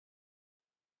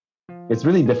It's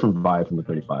really different vibe from the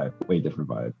 35, way different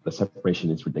vibe. The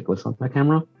separation is ridiculous on that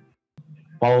camera.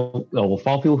 Follow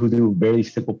people who do very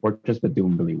simple portraits but do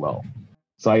them really well.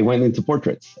 So I went into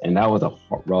portraits, and that was a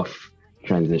rough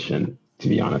transition, to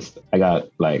be honest. I got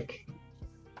like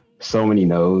so many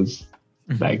no's,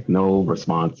 like no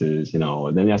responses,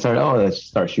 and then I started, let's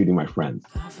start shooting my friends.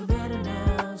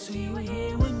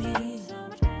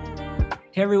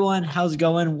 Hey everyone, how's it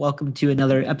going? Welcome to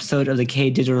another episode of the K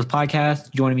Digital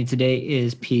Podcast. Joining me today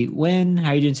is Pete Nguyen. How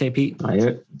are you doing today, Pete?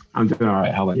 I'm doing all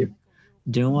right. How about you?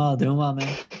 Doing well,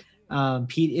 man.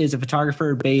 Pete is a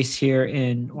photographer based here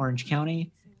in Orange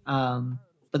County.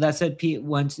 But that said, Pete,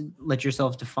 once let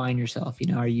yourself define yourself.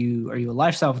 Are you a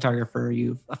lifestyle photographer? Are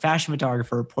you a fashion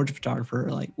photographer, portrait photographer?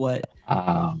 Like what?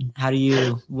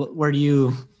 Where do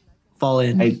you fall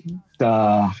in?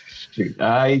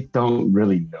 I don't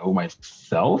really know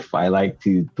myself. I like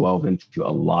to delve into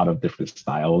a lot of different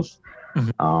styles.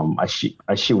 I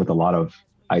shoot with a lot of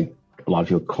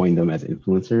people coin them as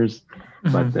influencers,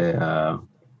 but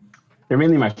they're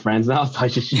mainly my friends now, so I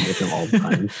just shoot with them all the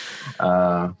time.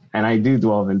 And I do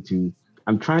delve into.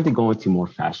 I'm trying to go into more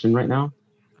fashion right now.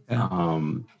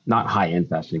 Not high-end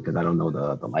fashion because I don't know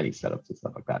the lighting setups and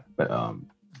stuff like that, but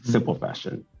simple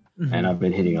fashion. And I've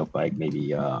been hitting up like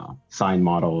maybe sign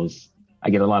models. I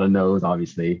get a lot of no's,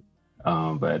 obviously,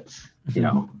 but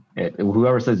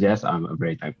whoever says yes, I'm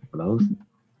very thankful for those.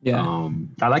 Yeah.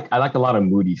 I like a lot of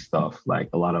moody stuff, like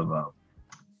a lot of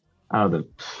I don't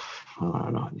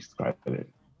know how to describe it,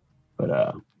 but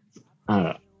I don't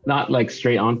know, not like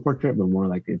straight on portrait, but more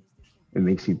like it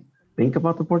makes you think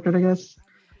about the portrait, I guess.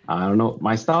 I don't know.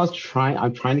 My style is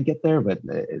I'm trying to get there, but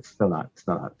it's still not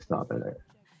there.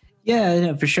 Yeah,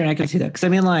 no, for sure. I can see that. Because I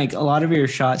mean, like a lot of your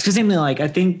shots, because I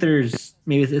think there's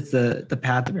maybe it's the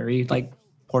path of every like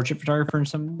portrait photographer in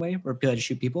some way where people just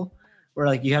shoot people, where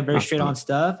like you have very straight on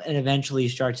stuff and eventually you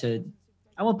start to,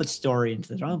 I won't put story into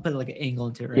this. I won't put like an angle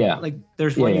into it, right? Yeah. Like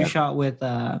there's one you shot with,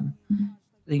 I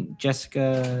think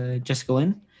Jessica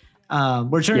Lynn,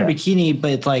 where it's in a bikini,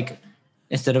 but it's like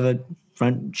instead of a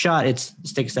front shot, it's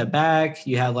take a step back.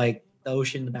 You have like the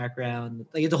ocean in the background,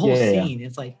 like it's a whole scene. Yeah.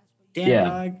 It's like, damn,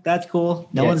 dog, that's cool.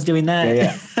 No one's doing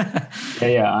that.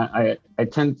 I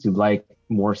tend to like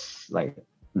more like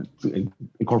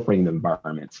incorporating the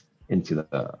environment into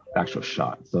the actual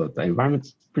shot. So if the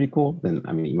environment's pretty cool, then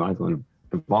you might as well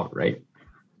involve it, right?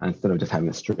 Instead of just having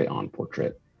a straight on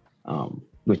portrait,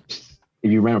 which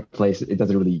if you rent a place, it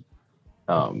doesn't really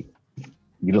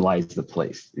utilize the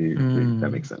place. If that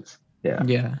makes sense. Yeah.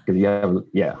 Yeah. Because you have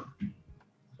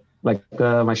like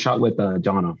my shot with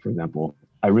Jonna, for example.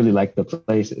 I really liked the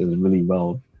place. It was really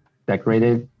well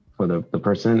decorated for the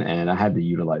person, and I had to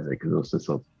utilize it because it was just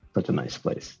such a nice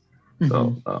place.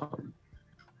 So,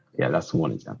 that's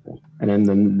one example. And then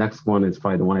the next one is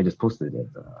probably the one I just posted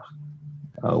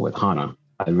with Hannah.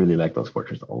 I really like those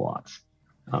portraits a lot.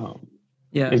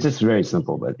 It's just very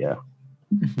simple, but yeah.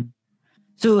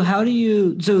 So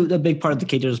so a big part of the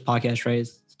KJ's podcast, right,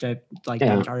 is to like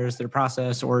artists, their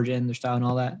process, origin, their style, and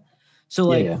all that.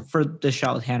 So for the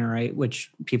shot with Hannah, right,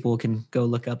 which people can go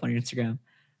look up on your Instagram.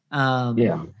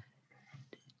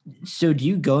 So do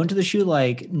you go into the shoot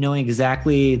like knowing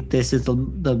exactly this is the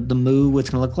move, what's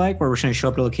going to look like, or we're just going to show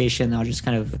up at a location and I'll just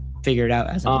kind of figure it out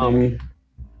as I'm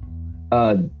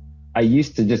there? I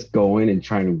used to just go in and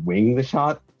try to wing the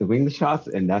shots,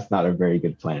 and that's not a very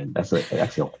good plan. That's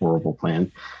actually a horrible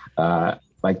plan.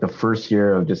 Like the first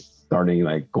year of just starting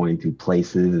like going to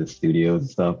places and studios and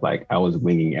stuff, like I was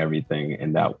winging everything,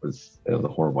 and it was a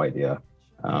horrible idea.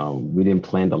 We didn't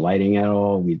plan the lighting at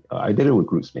all. I did it with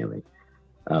groups mainly.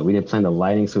 We didn't plan the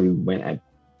lighting, so we went at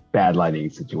bad lighting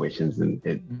situations, and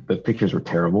the pictures were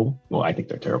terrible. Well, I think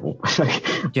they're terrible.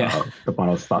 The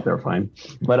models thought they were fine,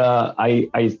 but I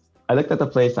looked at the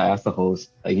place. I asked the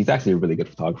host. He's actually a really good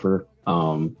photographer,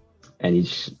 and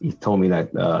he told me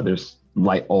that there's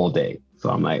light all day. So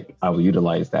I'm like, I will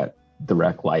utilize that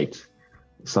direct light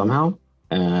somehow.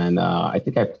 And I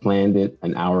think I planned it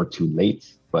an hour or two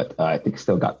late, but I think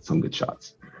still got some good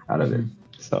shots out of it.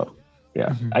 So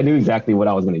I knew exactly what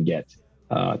I was going to get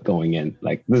going in.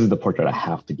 Like, this is the portrait I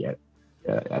have to get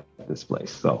at this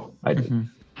place. So I did.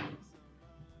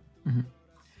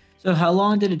 So how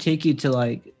long did it take you to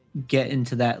like get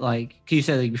into that? Like, cause you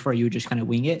said like before you would just kind of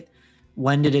wing it.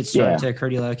 When did it start to occur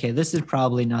to you like, okay, this is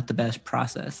probably not the best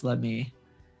process. Let me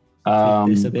tweak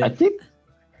this a bit. I think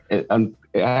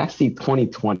actually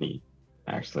 2020,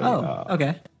 actually. Oh,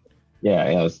 okay. Yeah,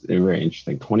 it was very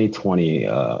interesting. 2020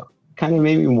 kind of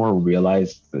made me more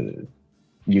realize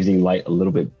using light a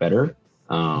little bit better.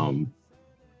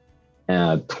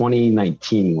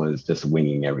 2019 was just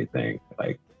winging everything.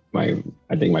 Like I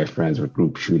I think my friends were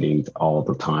group shootings all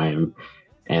the time,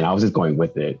 and I was just going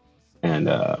with it, and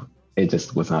it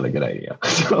just was not a good idea.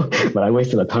 So, but I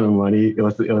wasted a ton of money. It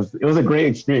was a great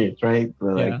experience, right?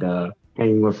 But, like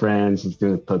hanging with friends, just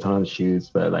doing a ton of shoots.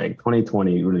 But like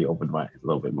 2020 really opened my eyes a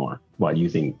little bit more about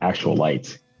using actual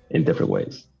lights in different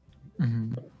ways.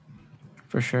 Mm-hmm.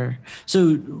 For sure.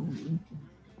 So,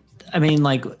 I mean,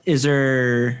 like, is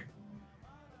there?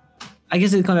 I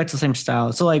guess it comes back to the same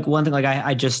style. So like one thing, like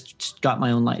I just got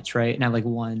my own lights, right? And I have like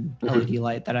one LED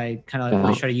light that I kind of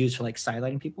like try to use for like side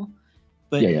lighting people.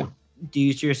 But do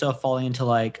you see yourself falling into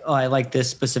like, oh, I like this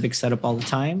specific setup all the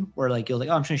time? Or like, you're like,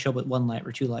 oh, I'm just gonna show up with one light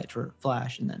or two lights for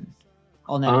flash and then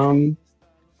all natural?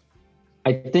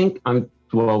 I think I'm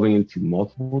delving into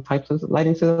multiple types of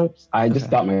lighting setups. I just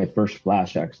got my first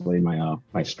flash, actually, my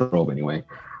strobe anyway.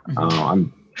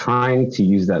 I'm trying to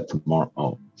use that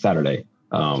Saturday.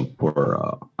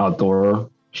 For outdoor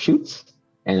shoots,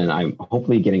 and then I'm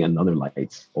hopefully getting another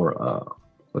light or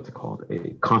what's it called,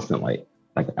 a constant light,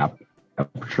 like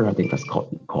aperture, I think that's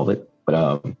called it.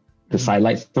 But the side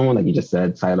light, someone like you just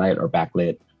said, side light or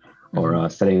backlit, or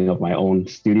setting up my own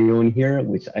studio in here,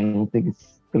 which I don't think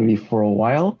it's gonna be for a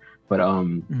while. But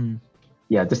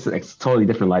yeah, just totally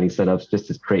different lighting setups just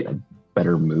to create a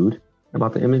better mood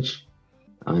about the image.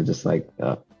 Just like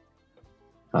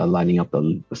lining up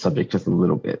the subject just a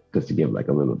little bit, just to give like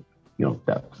a little,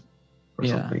 depth or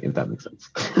something, if that makes sense.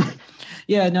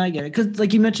 Yeah, no, I get it. Because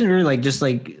like you mentioned earlier, like just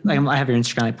like I have your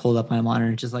Instagram, I pulled up my monitor,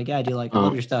 and just like, I do like all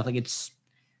of your stuff. Like it's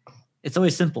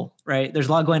always simple, right? There's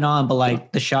a lot going on, but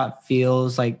like the shot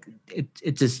feels like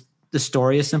it's just the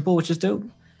story is simple, which is dope.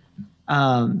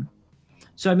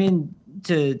 So I mean,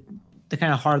 to the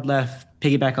kind of hard left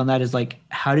piggyback on that is like,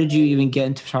 how did you even get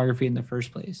into photography in the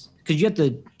first place? Because you have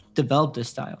to develop this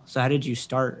style. So how did you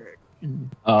start?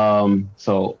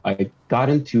 So I got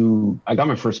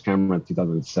my first camera in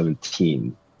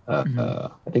 2017. I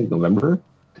think November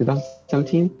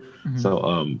 2017.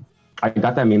 So I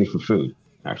got that mainly for food,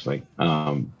 actually.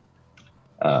 My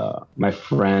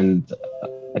friend,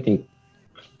 I think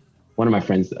one of my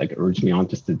friends like urged me on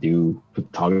just to do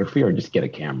photography or just get a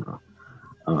camera,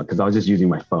 because I was just using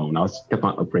my phone. I kept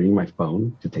on upgrading my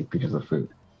phone to take pictures of food,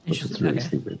 which is really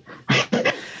stupid.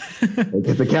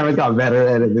 Because the cameras got better,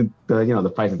 and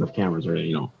the prices of cameras are,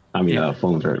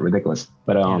 phones are ridiculous.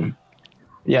 But so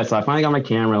I finally got my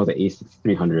camera. It was an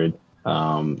A6300.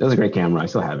 It was a great camera. I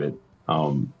still have it.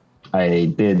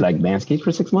 I did like landscapes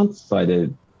for 6 months. So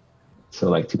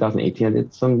like 2018, I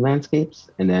did some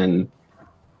landscapes, and then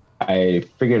I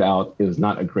figured out it was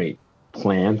not a great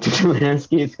plan to do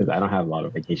landscapes because I don't have a lot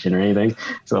of vacation or anything.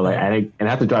 So like I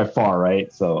have to drive far,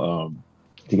 right? So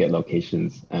to get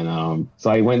locations, and so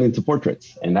I went into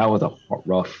portraits, and that was a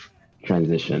rough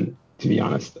transition, to be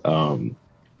honest.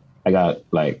 I got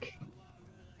like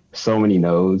so many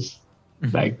no's,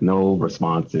 like no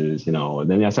responses, and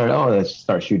then I started, let's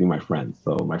start shooting my friends.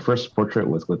 So my first portrait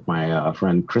was with my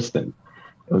friend Kristen.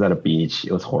 It was at a beach.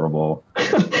 It was horrible.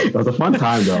 It was a fun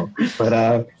time though, but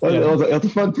it was a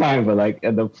fun time, but like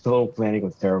the total planning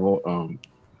was terrible.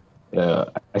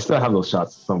 I still have those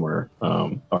shots somewhere,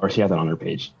 or she has it on her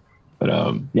page. But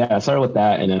I started with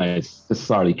that, and then I just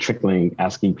started trickling,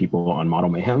 asking people on Model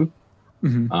Mayhem.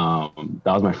 That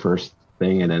was my first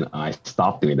thing, and then I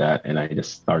stopped doing that, and I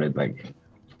just started like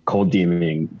cold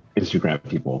DMing Instagram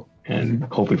people and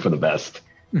hoping for the best,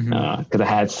 because I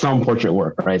had some portrait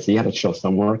work, right? So you had to show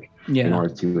some work in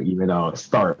order to even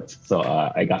start. So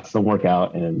I got some work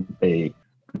out, and they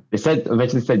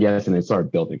eventually said yes, and they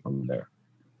started building from there.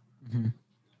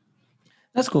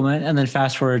 That's cool, man. And then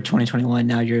fast forward 2021,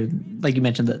 now you're, like you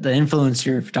mentioned, the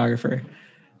influencer photographer.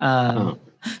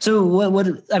 So what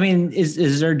I mean,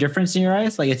 is there a difference in your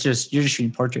eyes? Like you're just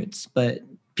shooting portraits, but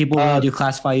people really do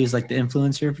classify you as like the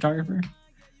influencer photographer?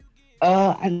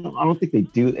 I don't think they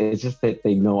do. It's just that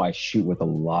they know I shoot with a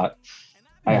lot.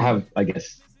 I have, I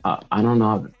guess, I don't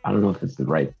know if it's the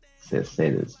right to say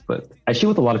this, but I shoot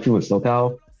with a lot of people in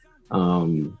SoCal.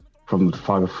 From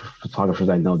photographers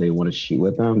I know, they want to shoot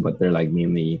with them, but they're like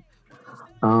mainly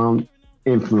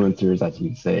influencers, as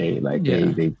you say. Like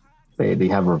they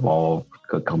have Revolve,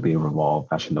 company Revolve,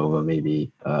 Fashion Nova,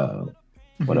 maybe.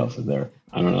 What else is there?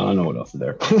 I don't know what else is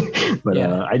there. But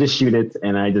I just shoot it,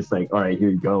 and I just like, all right, here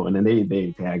you go. And then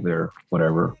they tag their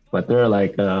whatever. But they're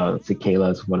like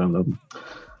Cikayla's one of them.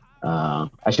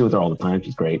 I shoot with her all the time.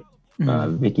 She's great.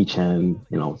 Vicky Chen,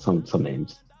 some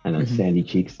names. And then Sandy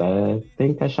Cheeks, I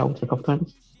think I shot with her a couple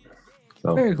times.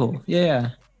 So very cool.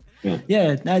 Yeah.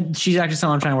 She's actually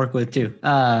someone I'm trying to work with too.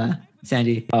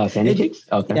 Sandy. Sandy Cheeks.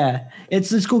 Okay. Yeah,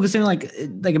 it's cool because like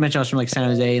I mentioned, I was from like San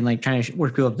Jose and like trying to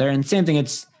work people up there. And same thing.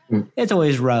 It's it's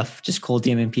always rough, just cold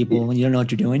DMing people when you don't know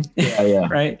what you're doing. Yeah.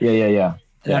 Right. Yeah.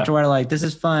 And afterward, like, this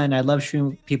is fun. I love shooting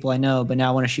with people I know, but now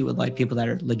I want to shoot with like people that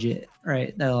are legit,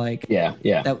 right? That are like,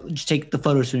 that just take the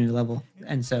photos to a new level.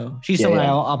 And so she's someone I'm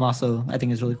also, I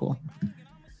think is really cool.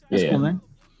 That's cool, man.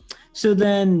 So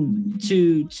then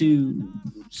to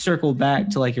circle back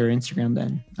to like your Instagram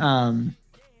then,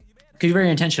 because you're very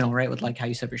intentional, right? With like how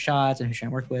you set up your shots and who you're trying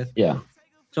to work with. Yeah.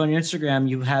 So on your Instagram,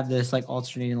 you have this like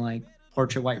alternating like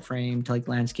portrait white frame to like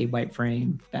landscape white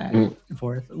frame back and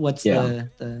forth. What's the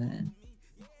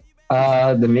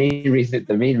main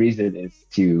reason is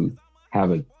to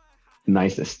have a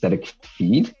nice aesthetic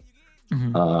feed.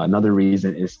 Another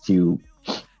reason is to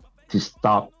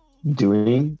stop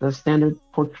doing the standard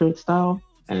portrait style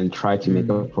and try to make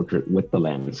a portrait with the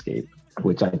landscape,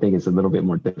 which I think is a little bit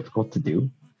more difficult to do.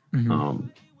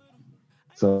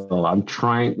 So I'm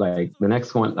trying, like the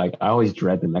next one, like I always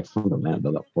dread the next one,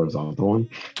 the horizontal one.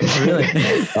 Really?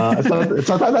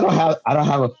 Sometimes I don't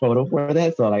have a photo for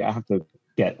that, so like I have to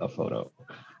get a photo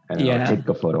and take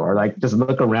a photo, or like just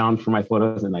look around for my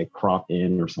photos and like crop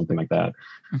in or something like that.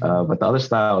 But the other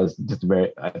style is just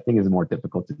I think is more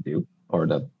difficult to do, or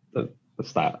the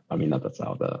style. I mean, not the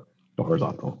style, the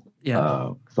horizontal.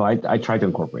 Yeah. So I try to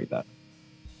incorporate that.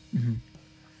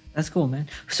 That's cool, man.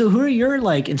 So who are your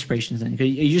like inspirations then? Are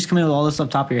you just coming with all this off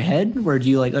the top of your head, or do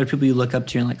you like other people you look up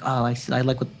to and like, oh, I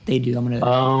like what they do, I'm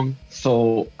gonna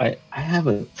so I have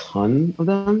a ton of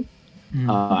them.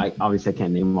 I obviously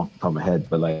can't name them off the top of my head,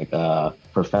 but like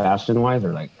for fashion wise,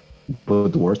 or like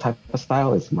boudoir type of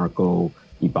style, it's Marco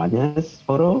Ibanez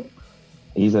photo.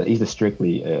 He's a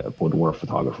strictly boudoir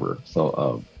photographer.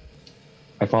 So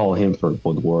I follow him for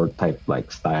boudoir type like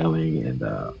styling and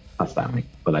not styling,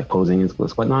 but like posing and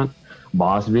whatnot.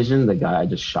 Boss Vision, the guy I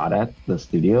just shot at the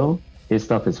studio, his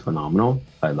stuff is phenomenal.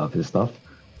 I love his stuff.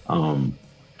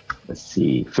 Let's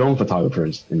see, film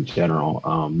photographers in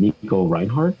general. Nico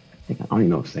Reinhardt, I don't even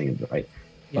know if I'm saying it right,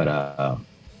 but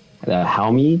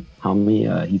Halmi,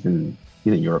 he's in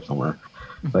Europe somewhere,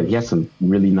 but he has some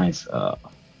really nice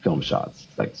film shots,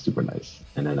 like super nice.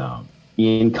 And then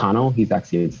Ian Cano, he's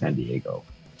actually in San Diego.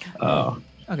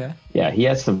 Okay. Yeah, he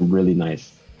has some really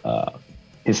nice.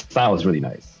 His style is really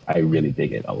nice. I really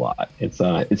dig it a lot.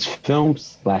 It's film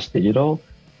 / digital,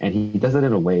 and he does it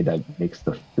in a way that makes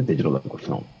the digital look like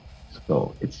film.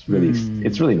 So it's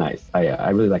really nice. I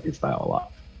really like his style a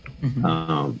lot.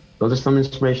 Those are some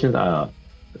inspirations.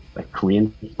 Like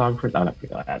Korean photographers.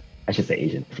 I should say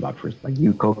Asian photographers, like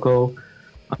Yu Coco.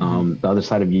 The Other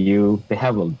Side of You. They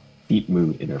have a deep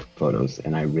mood in their photos,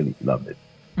 and I really love it.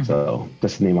 So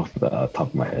just to name off the top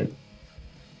of my head.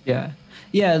 Yeah.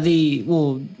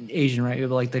 Asian, right? But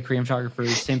like the Korean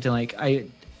photographers, same thing. Like I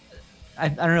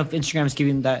don't know if Instagram is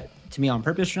giving that to me on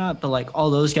purpose or not, but like all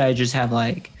those guys just have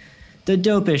like the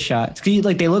dopest shots. Cause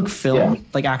like they look film,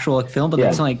 like actual like film, but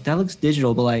it's like that looks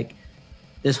digital, but like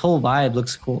this whole vibe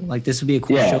looks cool. Like this would be a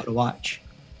cool show to watch.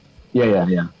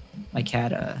 Yeah. My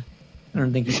cat, I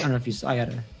don't know if you saw, I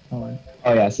gotta, hold on.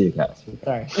 Oh yeah, I see your cat.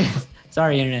 Sorry.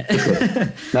 Sorry, internet.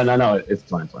 No, it's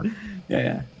fine.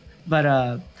 Yeah.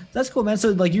 But that's cool, man. So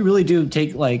like you really do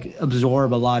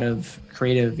absorb a lot of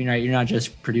creative, you're not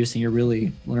just producing, you're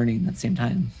really learning at the same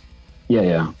time.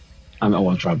 Yeah.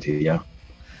 I'll try to, yeah.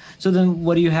 So then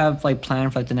what do you have like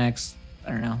planned for like the next,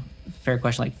 I don't know, fair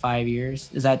question, like 5 years?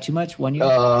 Is that too much? 1 year?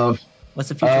 What's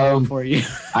the future for you?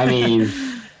 I mean,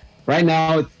 right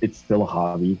now it's still a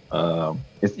hobby. I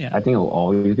think it'll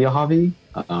always be a hobby.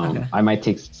 I might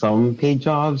take some paid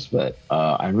jobs, but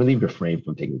I really refrain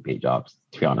from taking paid jobs,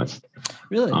 to be honest.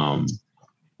 Really?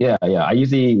 Yeah. I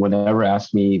usually, whenever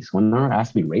ask me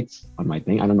rates on my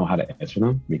thing, I don't know how to answer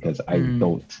them because I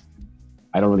don't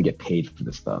really get paid for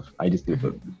this stuff. I just do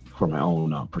it for my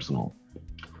own personal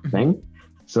thing.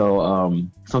 So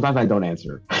sometimes I don't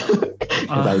answer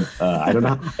because I don't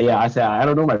know. Yeah, I say I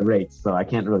don't know my rates, so I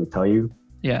can't really tell you.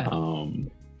 Yeah.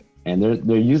 And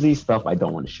they're usually stuff I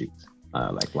don't want to shoot.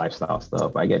 Like lifestyle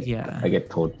stuff. I get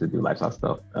told to do lifestyle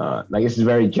stuff. Like it's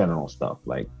very general stuff.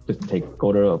 Like just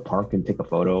go to a park and take a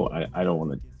photo. I don't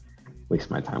want to waste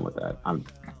my time with that.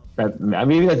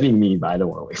 Maybe that's being mean, but I don't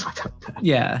want to waste my time with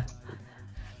that.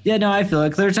 Yeah, no, I feel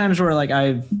like there are times where like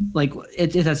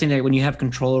it's that same thing. When you have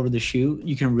control over the shoot,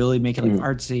 you can really make it like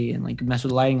artsy and like mess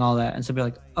with lighting, all that. And so be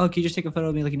like, oh, can you just take a photo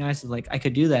of me looking nice? It's like, I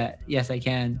could do that. Yes, I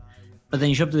can. But then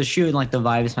you show up to the shoot and like the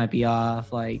vibes might be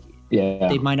off. Like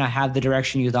they might not have the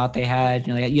direction you thought they had.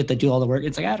 You have to do all the work.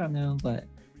 It's like, I don't know, but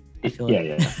I feel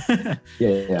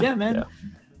yeah, man.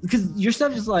 Because your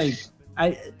stuff is like,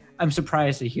 I'm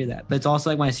surprised to hear that, but it's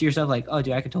also like when I see your stuff, like, oh,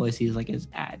 dude, I could totally see like as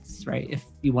ads, right? If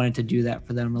you wanted to do that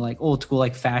for them, or like old school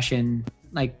like fashion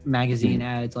like magazine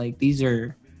ads. Like these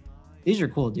are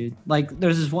cool, dude. Like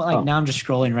there's this one, like now I'm just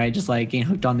scrolling, right? Just like getting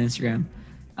hooked on Instagram.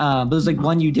 But there's like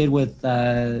one you did with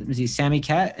Sammy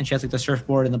Cat, and she has like the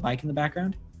surfboard and the bike in the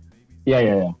background.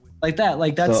 Yeah. Like that.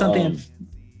 Like that's something.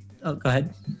 Oh, go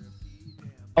ahead.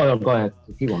 Oh, no, go ahead.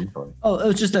 Keep going. Oh, it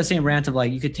was just that same rant of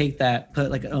like you could take that, put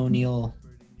like an O'Neill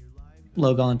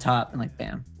logo on top, and like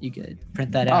bam, you could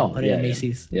print that out, put it in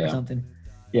Macy's or something.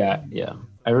 Yeah.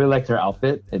 I really liked her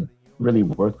outfit. It really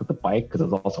worked with the bike because it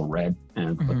was also red,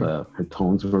 and her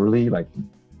tones were really like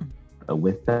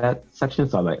with that section.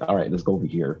 So I'm like, all right, let's go over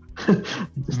here.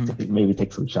 Maybe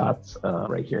take some shots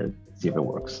right here and see if it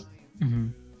works.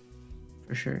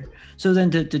 For sure. So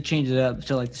then to change it up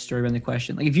to like the story behind the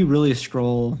question, like if you really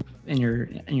scroll in your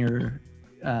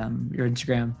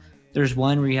Instagram, there's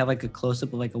one where you have like a close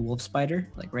up of like a wolf spider,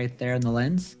 like right there in the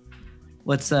lens.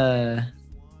 What's the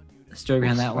story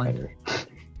behind that one?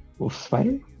 Wolf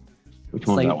spider? Which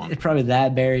one's that one? It's probably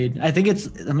that buried. I think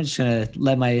I'm just gonna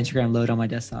let my Instagram load on my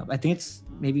desktop. I think it's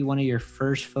maybe one of your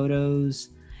first photos.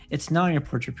 It's not on your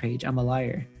portrait page. I'm a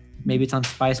liar. Maybe it's on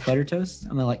Spice Butter Toast.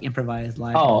 I'm gonna like improvise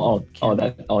live.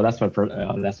 That's my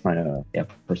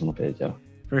personal page. Yeah,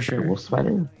 for sure. Wolf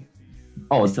spider.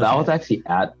 Oh, I was actually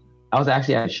at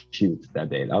a shoot that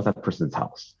day. That was at a person's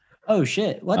house. Oh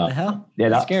shit! What the hell? Yeah,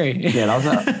 that's scary. Yeah,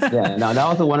 that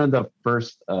was one of the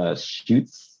first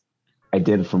shoots I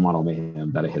did for Model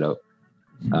Mayhem that I hit up.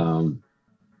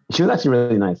 She was actually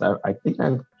really nice. I think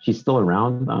she's still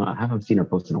around. I haven't seen her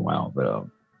post in a while, but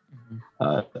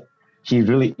she was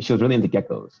really into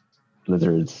geckos,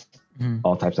 lizards,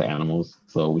 all types of animals.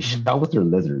 So we shot with her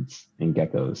lizards and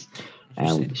geckos,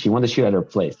 and she wanted to shoot at her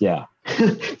place. Yeah.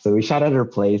 So we shot at her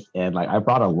place, and like I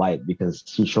brought a light because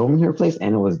she showed me her place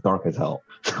and it was dark as hell.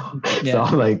 So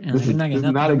I'm like, this is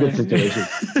not a good situation.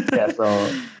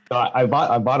 So I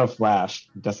bought a flash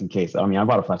just in case. I mean, I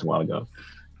bought a flash a while ago,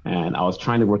 and I was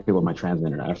trying to work it with my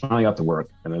transmitter. I finally got to work,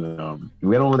 and then we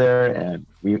went over there, and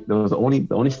there was the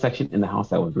only section in the house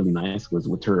that was really nice was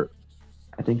with her,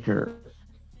 I think her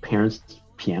parents'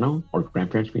 piano or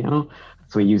grandparents' piano.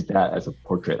 So we used that as a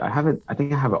portrait. I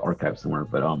think I have it archived somewhere,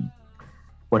 but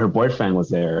her boyfriend was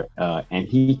there, and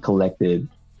he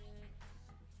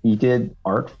did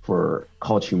art for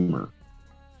College Humor,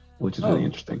 which is really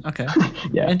interesting. Okay.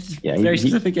 Yeah. Very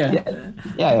specific.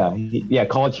 Yeah.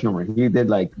 College Humor. He did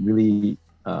like really.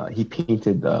 He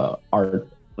painted art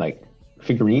like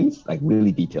figurines, like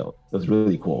really detailed. It was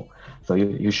really cool. So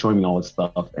he was showing me all his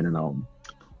stuff, and then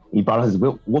he brought out his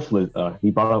wolf.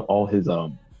 He brought out all his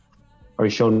or he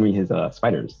showed me his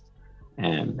spiders,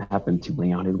 and happened to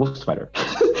bring out his wolf spider.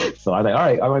 So I was like, all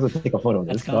right, I might as well take a photo of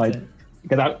this.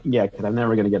 Because I'm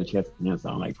never gonna get a chance to do it. So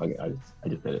I'm like, fuck it, I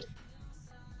just did it.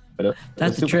 But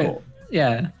that's the trip. Cool.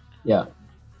 Yeah. The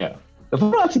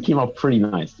photo actually came out pretty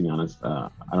nice, to be honest. I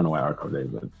don't know why I archived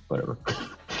it, but whatever.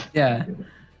 Yeah.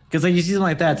 Because like you see something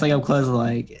like that, it's like up close,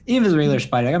 like even if it's a regular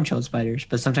spider, like I'm chill with spiders,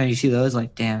 but sometimes you see those,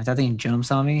 like, damn, if that thing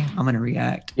jumps on me, I'm gonna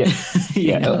react. Yeah,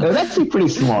 It was actually pretty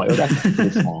small.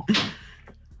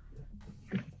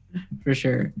 For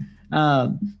sure.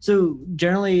 So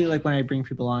generally, like when I bring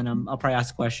people on, I'll probably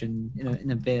ask a question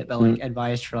in a bit about like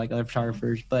advice for like other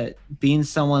photographers. But being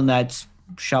someone that's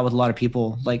shot with a lot of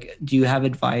people, like, do you have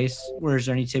advice, or is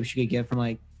there any tips you could get from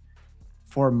like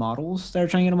for models that are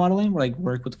trying to get into modeling, or like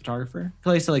work with a photographer?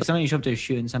 Because like sometimes you show up to a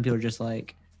shoot and some people are just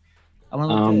like, I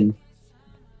want to look good.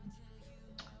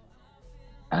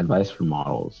 Advice for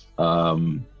models,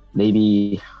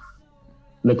 maybe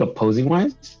look up posing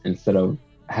wise instead of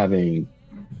having.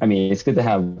 I mean, it's good to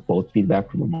have both feedback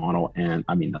from a model and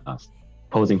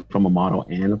posing from a model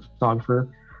and a photographer,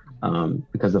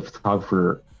 because the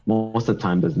photographer most of the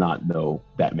time does not know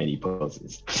that many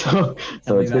poses. So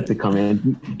it's good to come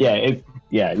in.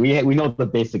 We know the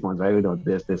basic ones, right? We know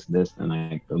this, and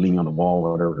like leaning on the wall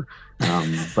or whatever.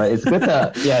 But it's good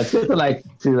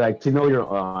to know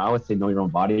your. I would say know your own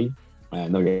body,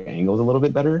 know your angles a little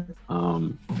bit better.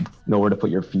 Know where to put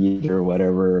your feet or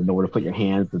whatever. Know where to put your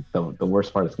hands. The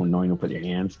worst part is when knowing where to put your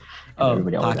hands.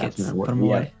 Everybody always asks me that. Put them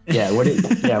away. I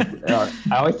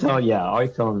always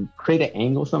tell them create an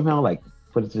angle somehow, like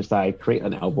put it to the side, create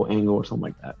an elbow angle or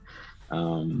something like that.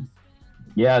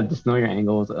 Just know your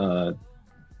angles.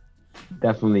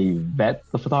 Definitely vet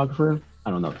the photographer.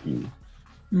 I don't know if you.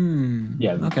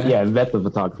 Vet the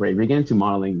photographer. If you're getting into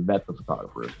modeling, vet the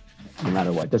photographer. No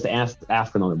matter what, just ask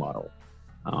another model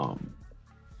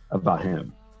about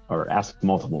him, or ask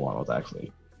multiple models actually,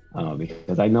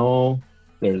 because I know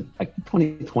there's like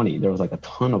 2020 there was like a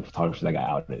ton of photographers that got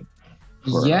outed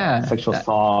for sexual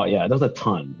assault. There was a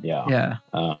ton.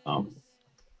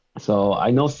 So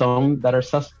I know some that are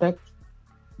suspect,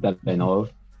 that I know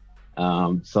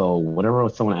of. So whenever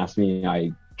someone asks me,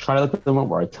 I try to look them up,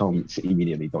 or I tell them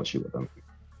immediately, don't shoot with them.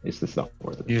 It's just not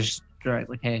worth it. You're just right,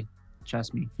 like, hey,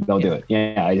 trust me. Don't do it.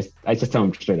 Yeah, I just tell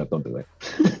them straight up, don't do it.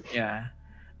 Yeah.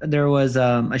 There was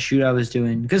a shoot I was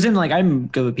doing, because then like I'm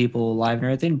good with people live and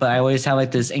everything, but I always have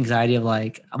like this anxiety of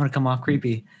like I'm gonna come off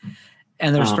creepy.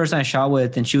 And there was a person I shot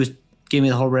with, and she was giving me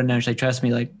the whole rundown. She's like, trust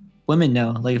me, like women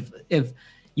know, like if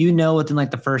you know within like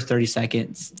the first 30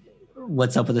 seconds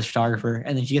what's up with this photographer,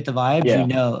 and then you get the vibes, you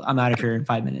know I'm out of here in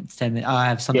 5 minutes, 10 minutes. I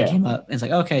have something came up. And it's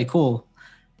like, okay, cool.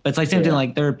 But it's like same thing.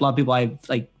 Like there are a lot of people I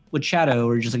like would shadow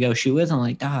or just like go shoot with. I'm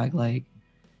like, dog, like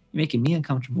you're making me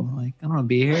uncomfortable. Like I don't want to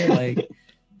be here. Like,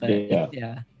 but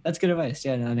yeah, that's good advice.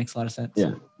 Yeah, no, that makes a lot of sense.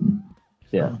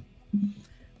 Yeah.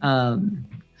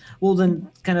 Well, then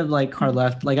kind of like hard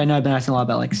left. Like I know I've been asking a lot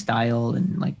about like style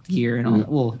and like gear and all that.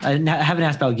 Well, I haven't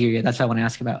asked about gear yet. That's what I want to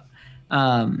ask about.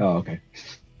 Okay.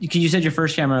 You said your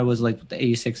first camera was like the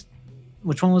 86.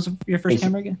 Which one was your first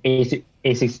camera again?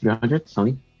 A6300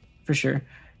 Sony. For sure.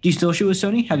 Do you still shoot with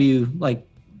Sony? Have you like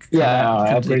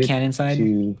come to the Canon side?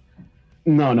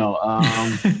 No.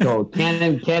 So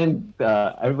Canon.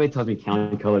 Everybody tells me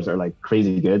Canon colors are like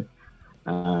crazy good,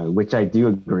 which I do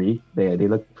agree. They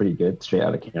look pretty good straight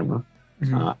out of camera.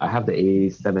 I have the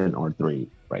A7R3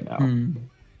 right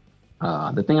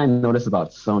now. The thing I noticed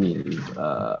about Sony is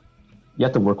you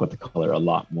have to work with the color a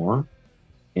lot more,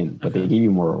 but they give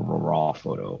you more of a raw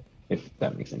photo, if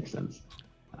that makes any sense.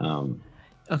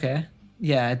 Okay.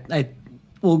 Yeah. I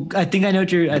think I know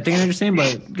what you're saying,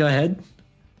 but go ahead.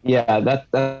 Yeah, that's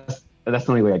the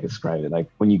only way I describe it. Like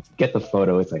when you get the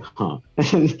photo, it's like,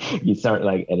 you start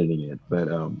like editing it, but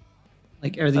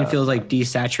like everything feels like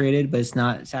desaturated, but it's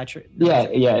not saturated.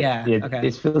 Yeah. Okay.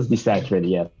 It feels desaturated.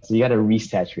 Yeah, so you got to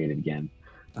resaturate it again.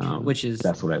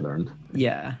 That's what I learned.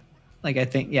 Yeah. Like I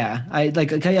think, I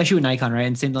shoot with Nikon, right?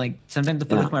 And same like sometimes the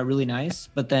photos come out really nice,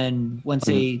 but then once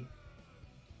they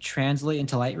translate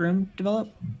into Lightroom develop,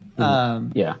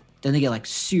 then they get like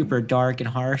super dark and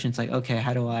harsh, and it's like, okay,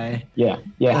 how do I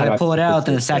I pull it out,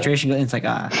 then the saturation goes, and it's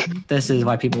like, this is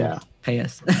why people pay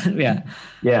us. Yeah.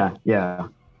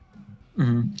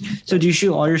 So do you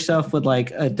shoot all your stuff with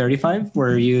like a 35?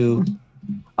 Where you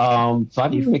so I've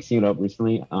been mixing it up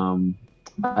recently.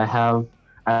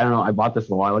 I don't know, I bought this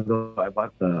a while ago. I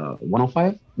bought the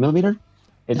 105 millimeter.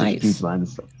 It's a huge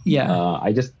lens.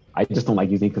 I just don't like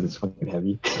using it because it's fucking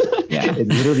heavy. Yeah, it's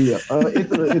literally a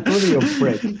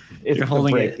brick. You're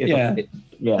holding it.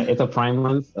 It's a prime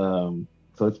lens, so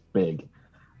it's big.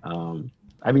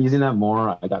 I've been using that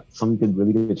more. I got some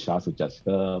really good shots with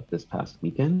Jessica this past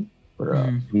weekend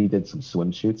where we did some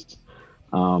swim shoots.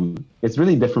 It's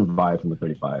really different vibe from the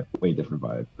 35, way different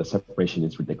vibe. The separation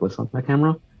is ridiculous on that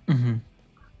camera.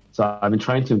 So I've been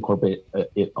trying to incorporate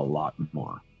it a lot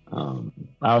more.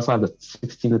 I also have the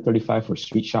 16 to 35 for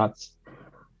street shots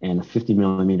and a 50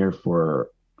 millimeter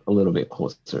for a little bit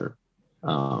closer.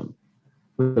 A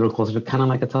little closer to kind of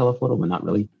like a telephoto, but not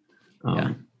really.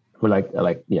 For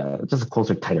just a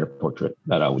closer, tighter portrait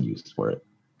that I would use for it.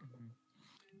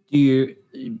 Do you,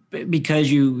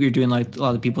 because you're doing like a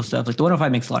lot of people stuff, like the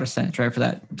 105 makes a lot of sense, right? For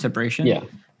that separation. Yeah.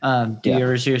 Do you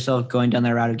ever see yourself going down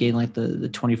that route of getting like the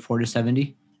 24 to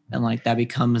 70 and like that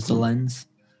becomes the lens?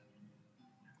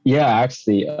 Yeah,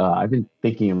 actually, I've been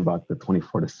thinking about the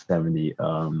 24 to 70.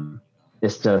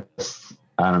 It's just,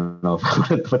 I don't know if I want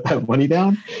to put that money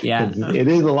down. Yeah. It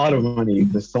is a lot of money.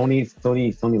 The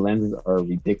Sony lenses are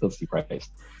ridiculously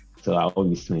priced. So I will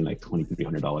be spending like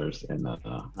 $2,300, and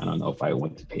I don't know if I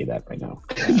want to pay that right now.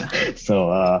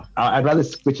 So I'd rather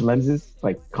switch lenses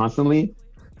like constantly.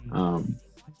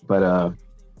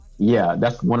 Yeah,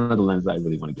 that's one of the lenses I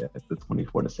really want to get, the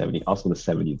 24 to 70. Also the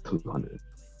 70 to 200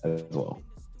 as well.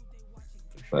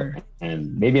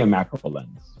 And maybe a macro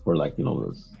lens for like,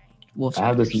 those. I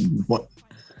have this one.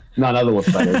 No, another wolf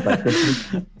spider. But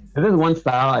there's one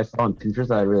style I saw on Pinterest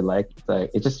that I really like.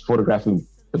 It's just photographing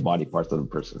the body parts of the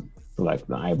person. So like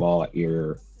the eyeball,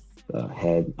 ear, the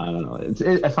head. I don't know.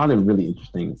 I found it really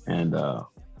interesting, and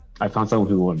I found someone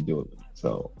who wanted to do it with me.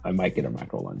 So I might get a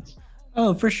macro lens.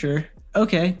 Oh, for sure.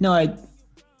 Okay. No, I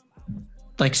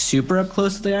like super up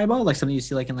close to the eyeball, like something you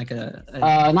see like in like a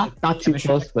not too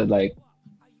close, but like.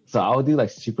 So I'll do like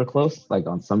super close, like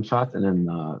on some shots, and then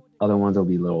other ones will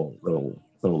be little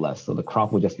less. So the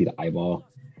crop will just be the eyeball.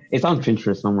 It's on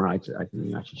Pinterest somewhere. I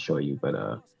should show you,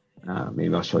 but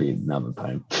maybe I'll show you another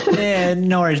time. Yeah,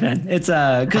 no worries, man. It's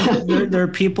because there are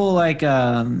people like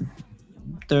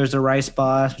there's a Rice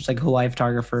Boss, which is like a Hawaii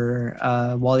photographer,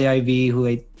 Wally IV, who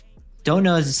I don't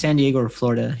know is it San Diego or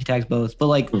Florida. He tags both, but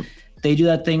like they do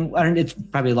that thing. I don't. It's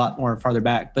probably a lot more farther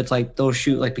back, but it's like they'll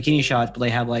shoot like bikini shots, but they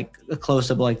have like a close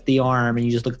up of like the arm, and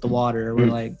you just look at the water, or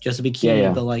like just a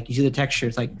bikini, but like you see the texture.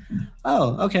 It's like,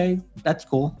 oh, okay, that's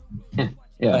cool. Yeah.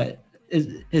 But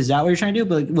is that what you're trying to do?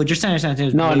 But like, what you're saying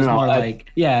is no. more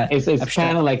like It's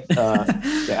kind of like kind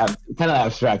of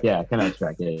abstract. Yeah, kind of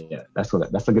abstract. Yeah. That's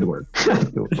a good word.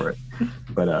 Good for it.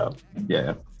 But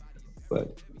yeah.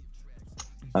 But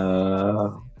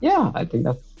yeah, I think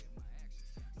that's.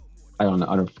 I don't know.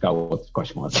 I forgot what the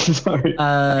question was. Sorry.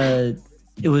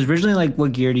 It was originally like,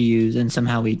 what gear do you use, and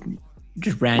somehow we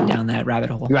just ran down that rabbit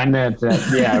hole. I ran that.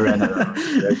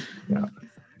 Yeah.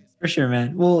 For sure,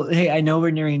 man. Well, hey, I know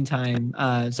we're nearing time,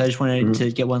 so I just wanted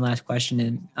to get one last question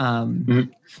in.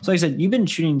 So, like I said, you've been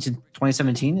shooting since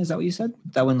 2017. Is that what you said?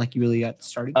 That when like you really got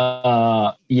started?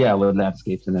 Yeah, with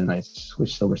landscapes, and then I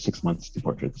switched over 6 months to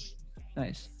portraits.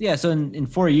 Nice. Yeah. So in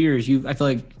 4 years, I feel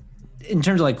like, in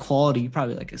terms of like quality, you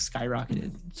probably like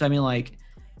skyrocketed. So I mean, like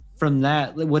from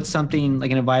that, what's something like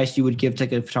an advice you would give to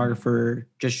like a photographer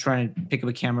just trying to pick up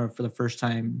a camera for the first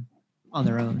time on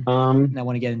their own, and I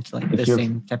want to get into like the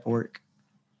same type of work?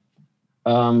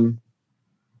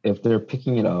 If they're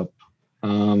picking it up,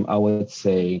 I would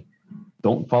say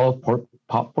don't follow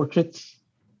pop portraits.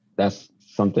 That's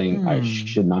something I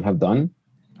should not have done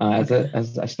as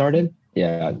I started.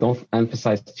 Yeah, don't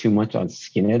emphasize too much on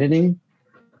skin editing.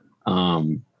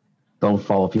 Don't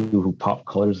follow people who pop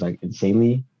colors like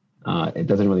insanely. It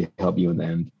doesn't really help you in the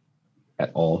end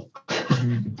at all,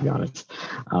 to be honest.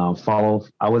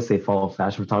 I would say follow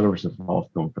fashion photographers and follow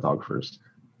film photographers.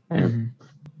 And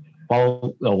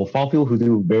follow people who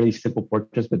do very simple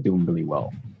portraits but do them really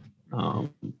well.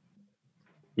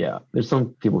 Yeah, there's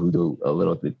some people who do a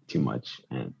little bit too much,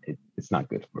 and it's not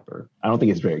good for. I don't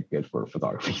think it's very good for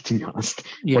photography, to be honest.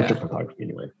 Portrait photography,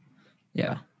 anyway.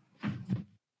 Yeah.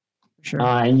 Sure.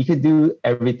 And you could do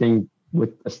everything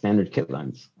with a standard kit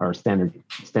lens or standard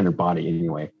body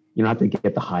anyway. You don't have to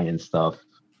get the high end stuff.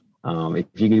 If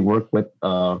you can work with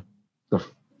the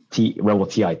Rebel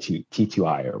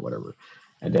T2i or whatever,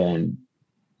 and then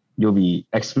you'll be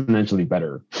exponentially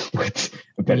better with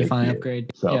a better. When you finally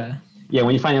upgrade. So yeah,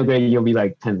 when you finally upgrade, you'll be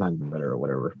like 10 times better or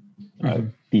whatever,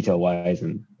 detail wise,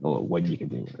 and what you can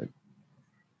do with it.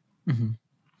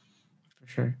 For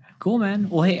sure. Cool, man.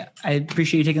 Well, hey, I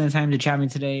appreciate you taking the time to chat with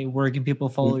me today. Where can people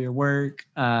follow your work?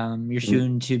 You're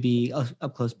soon to be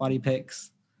up close body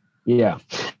pics. Yeah.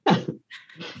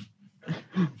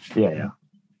 yeah.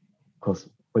 Close.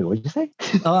 Wait, what did you say?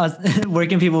 Where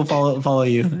can people follow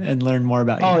you and learn more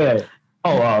about you?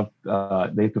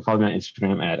 They can follow me on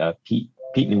Instagram at Pete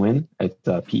Nguyen. It's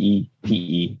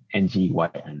PEPENGYN.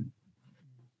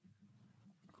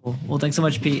 Cool. Well, thanks so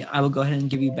much, Pete. I will go ahead and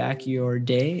give you back your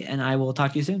day, and I will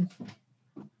talk to you soon.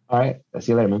 All right. I'll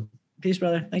see you later, man. Peace,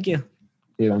 brother. Thank you.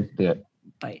 See you, man. See ya.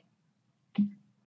 Bye.